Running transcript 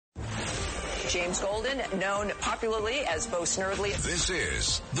James Golden, known popularly as Bo Snerdley. This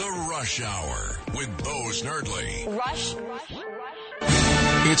is The Rush Hour with Bo Snerdley. Rush.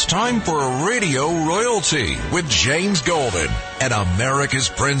 It's time for Radio Royalty with James Golden and America's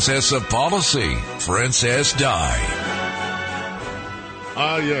Princess of Policy, Princess Di.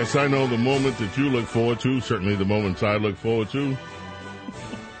 Yes, I know the moment that you look forward to, certainly the moments I look forward to,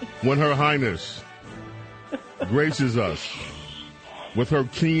 when Her Highness graces us with her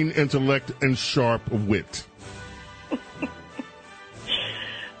keen intellect and sharp wit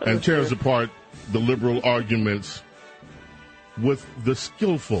and tears apart the liberal arguments with the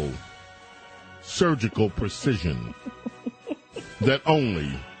skillful surgical precision that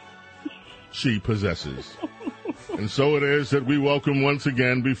only she possesses. And so it is that we welcome once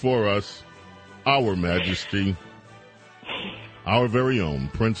again before us our Majesty, our very own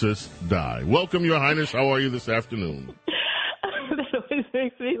Princess Di. Welcome, Your Highness. How are you this afternoon? That always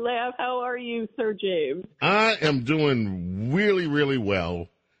makes me laugh. How are you, Sir James? I am doing really, really well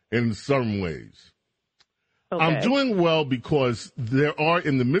in some ways. Okay. I'm doing well because there are,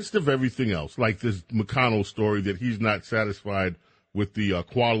 in the midst of everything else, like this McConnell story that he's not satisfied with the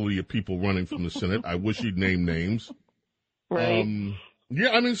quality of people running from the Senate. I wish he'd name names. Right. Yeah,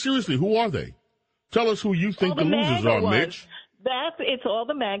 I mean, seriously, who are they? Tell us who you think the losers are, Mitch. It's all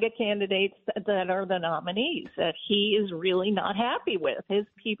the MAGA candidates that are the nominees that he is really not happy with. His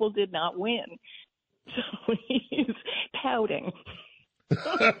people did not win. So he's pouting.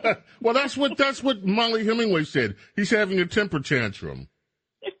 Well, that's what Molly Hemingway said. He's having a temper tantrum.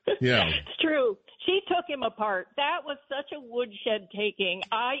 Yeah. It's true. She took him apart. That was such a woodshed taking.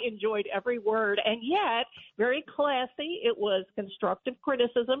 I enjoyed every word, and yet very classy. It was constructive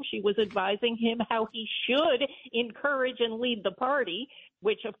criticism. She was advising him how he should encourage and lead the party,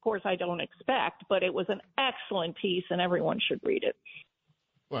 which, of course, I don't expect, but it was an excellent piece, and everyone should read it.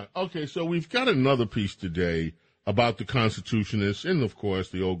 Right. Okay, so we've got another piece today about the Constitutionists and, of course,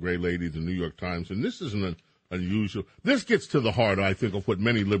 the old gray lady, the New York Times, and this isn't an unusual. This gets to the heart, I think, of what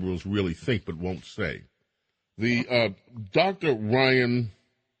many liberals really think but won't say. The Dr. Ryan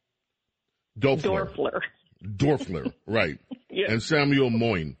Doerfler, right, yes. And Samuel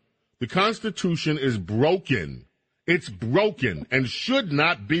Moyn. The Constitution is broken. It's broken and should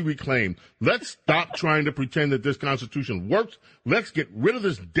not be reclaimed. Let's stop trying to pretend that this Constitution works. Let's get rid of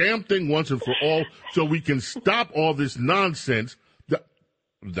this damn thing once and for all so we can stop all this nonsense.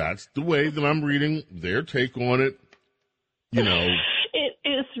 That's the way that I'm reading their take on it, you know. It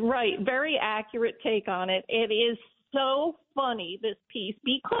is right. Very accurate take on it. It is so funny, this piece,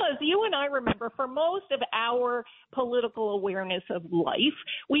 because you and I remember for most of our political awareness of life,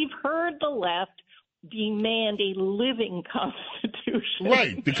 we've heard the left demand a living constitution.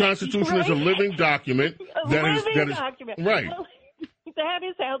 Right. The Constitution is a living document. Document. Right. Well, that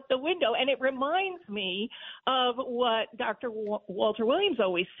is out the window. And it reminds me of what Dr. Walter Williams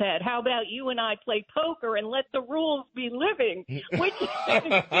always said. How about you and I play poker and let the rules be living? Which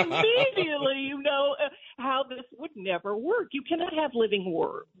immediately you know how this would never work. You cannot have living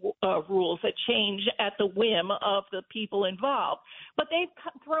rules that change at the whim of the people involved. But they've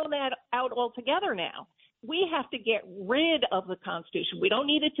thrown that out altogether now. We have to get rid of the Constitution. We don't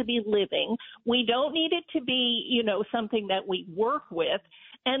need it to be living. We don't need it to be, you know, something that we work with.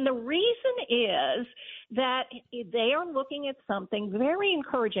 And the reason is that they are looking at something very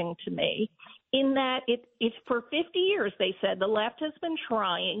encouraging to me in that it's for 50 years, they said, the left has been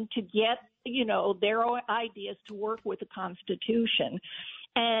trying to get, you know, their ideas to work with the Constitution.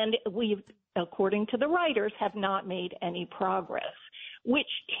 And we've, according to the writers, have not made any progress, which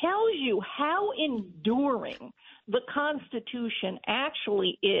tells you how enduring the Constitution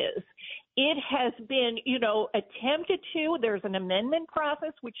actually is. It has been, you know, attempted to. There's an amendment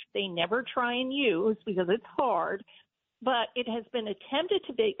process, which they never try and use because it's hard, but it has been attempted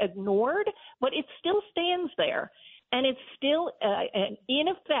to be ignored, but it still stands there. And it's still in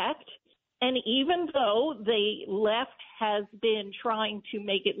effect. And even though the left has been trying to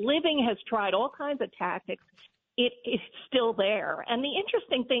make it living, has tried all kinds of tactics, it is still there. And the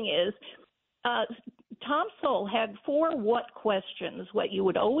interesting thing is, Tom Sowell had 4 what questions, what you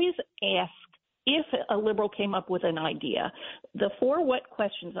would always ask if a liberal came up with an idea. The 4 what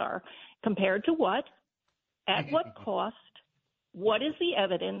questions are: compared to what, at what cost, what is the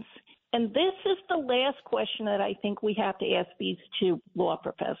evidence, and this is the last question that I think we have to ask these 2 law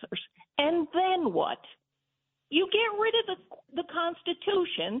professors. And then what? You get rid of the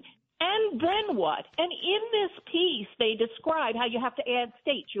Constitution, and then what? And in this piece, they describe how you have to add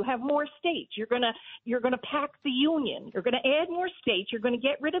states. You have more states. You're gonna pack the union. You're gonna add more states. You're gonna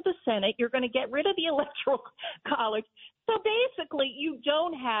get rid of the Senate. You're gonna get rid of the Electoral College. So basically, you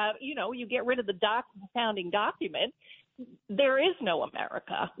don't have, you get rid of the founding document. There is no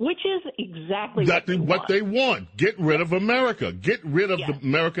America, which is exactly what they want. Get rid of America. Get rid of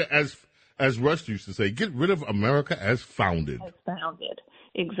America as Rush used to say. Get rid of America as founded. As founded.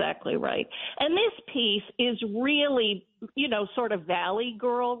 Exactly right. And this piece is really, sort of Valley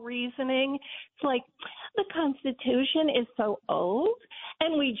Girl reasoning. It's like the Constitution is so old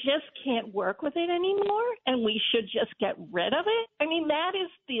and we just can't work with it anymore and we should just get rid of it. I mean, that is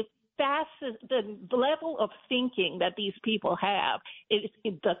the level of thinking that these people have.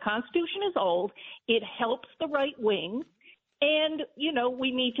 The Constitution is old. It helps the right wing. And,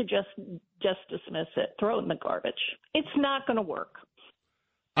 we need to just dismiss it, throw it in the garbage. It's not going to work.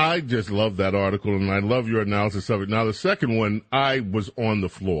 I just love that article, and I love your analysis of it. Now, the second one, I was on the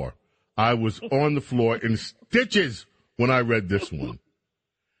floor. I was on the floor in stitches when I read this one.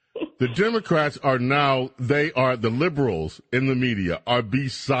 The Democrats the liberals in the media are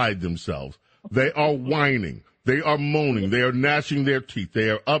beside themselves. They are whining. They are moaning. They are gnashing their teeth. They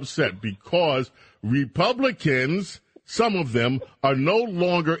are upset because Republicans, some of them, are no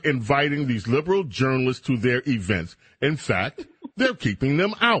longer inviting these liberal journalists to their events. In fact, they're keeping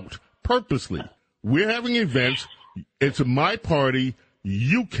them out purposely. We're having events. It's my party.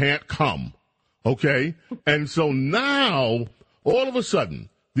 You can't come. Okay? And so now, all of a sudden,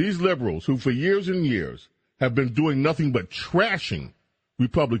 these liberals who for years and years have been doing nothing but trashing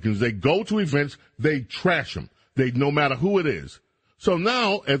Republicans, they go to events, they trash them. No matter who it is. So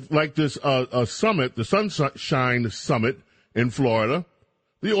now, like this summit, the Sunshine Summit in Florida,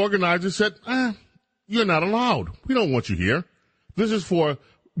 the organizers said, you're not allowed. We don't want you here. This is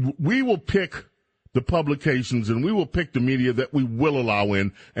we will pick the publications and we will pick the media that we will allow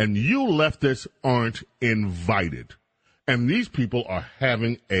in, and you leftists aren't invited. And these people are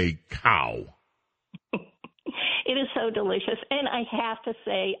having a cow. It is so delicious. And I have to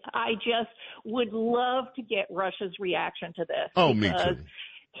say, I just would love to get Rush's reaction to this. Oh, me too.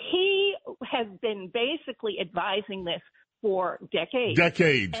 He has been basically advising this for decades.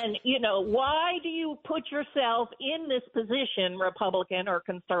 And, why do you put yourself in this position, Republican or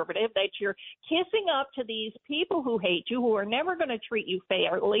conservative, that you're kissing up to these people who hate you, who are never going to treat you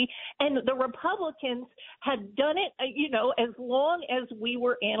fairly? And the Republicans had done it, as long as we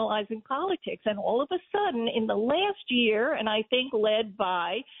were analyzing politics. And all of a sudden, in the last year, and I think led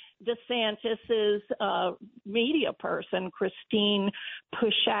by DeSantis's media person, Christine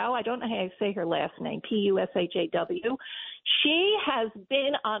Pushaw, I don't know how you say her last name, Pushhaw. She has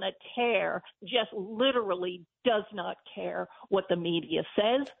been on a tear, just literally does not care what the media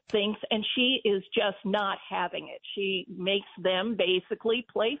says, thinks, and she is just not having it. She makes them basically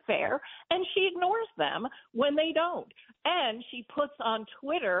play fair, and she ignores them when they don't. And she puts on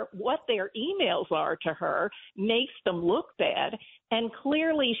Twitter what their emails are to her, makes them look bad, and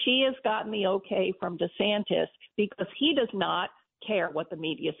clearly she has gotten the okay from DeSantis because he does not care what the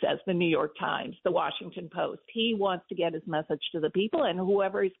media says, the New York Times, the Washington Post. He wants to get his message to the people, and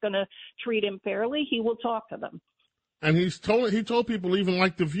whoever is going to treat him fairly, he will talk to them. And he told people even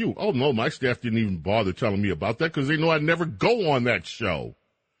like The View, oh, no, my staff didn't even bother telling me about that because they know I'd never go on that show.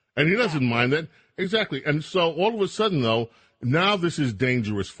 And he doesn't mind that. Exactly. And so all of a sudden, though, now this is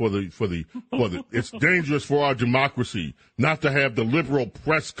dangerous it's dangerous for our democracy not to have the liberal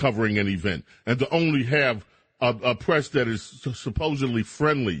press covering an event and to only have a press that is supposedly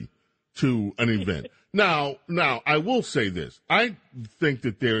friendly to an event. Now, I will say this. I think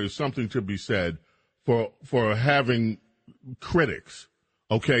that there is something to be said for having critics,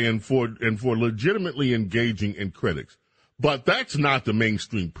 okay, and for legitimately engaging in critics. But that's not the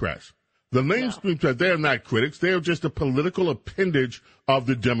mainstream press. The mainstream press, they're not critics. They're just a political appendage of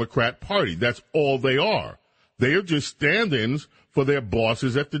the Democrat Party. That's all they are. They are just stand-ins for their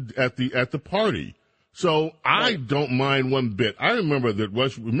bosses at the party. So I don't mind one bit. I remember the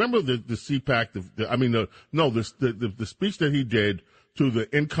CPAC, the speech that he did to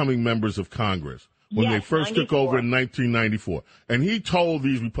the incoming members of Congress when they first 94. Took over in 1994. And he told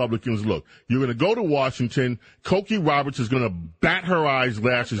these Republicans, look, you're going to go to Washington. Cokie Roberts is going to bat her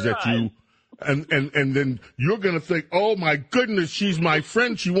eyelashes at you. And then you're going to think, oh my goodness, she's my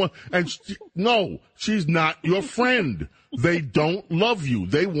friend. No, she's not your friend. They don't love you.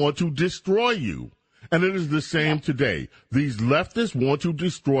 They want to destroy you. And it is the same today. These leftists want to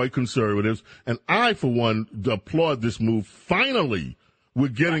destroy conservatives, and I, for one, applaud this move. Finally, we're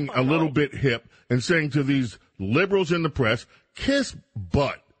getting a little bit hip and saying to these liberals in the press, kiss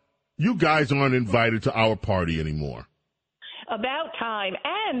butt. You guys aren't invited to our party anymore. About time.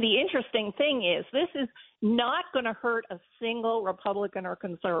 And the interesting thing is, this is not going to hurt a single Republican or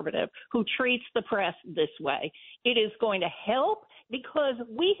conservative who treats the press this way. It is going to help because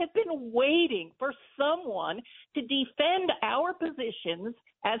we have been waiting for someone to defend our positions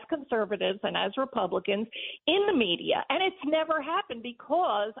as conservatives and as Republicans in the media. And it's never happened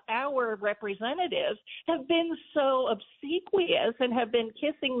because our representatives have been so obsequious and have been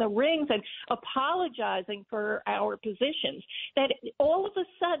kissing the rings and apologizing for our positions that all of a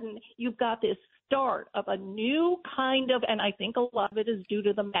sudden you've got this start of a new kind of, and I think a lot of it is due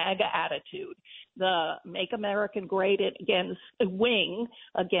to the MAGA attitude, the Make America Great Again wing,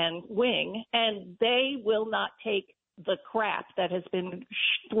 and they will not take the crap that has been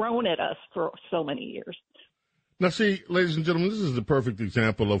thrown at us for so many years. Now, see, ladies and gentlemen, this is the perfect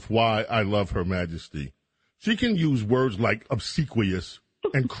example of why I love Her Majesty. She can use words like obsequious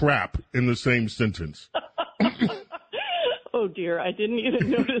and crap in the same sentence. Oh, dear, I didn't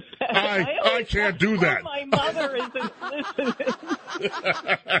even notice that. I can't do that. My mother isn't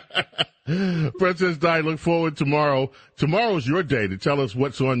listening. Princess Di, look forward tomorrow. Tomorrow's your day to tell us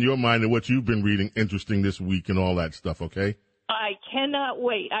what's on your mind and what you've been reading interesting this week and all that stuff, okay? I cannot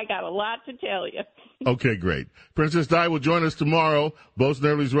wait. I got a lot to tell you. Okay, great. Princess Di will join us tomorrow, Bo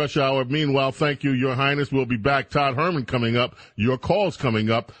Snerdley's Rush Hour. Meanwhile, thank you, Your Highness. We'll be back. Todd Herman coming up. Your call's coming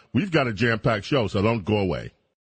up. We've got a jam-packed show, so don't go away.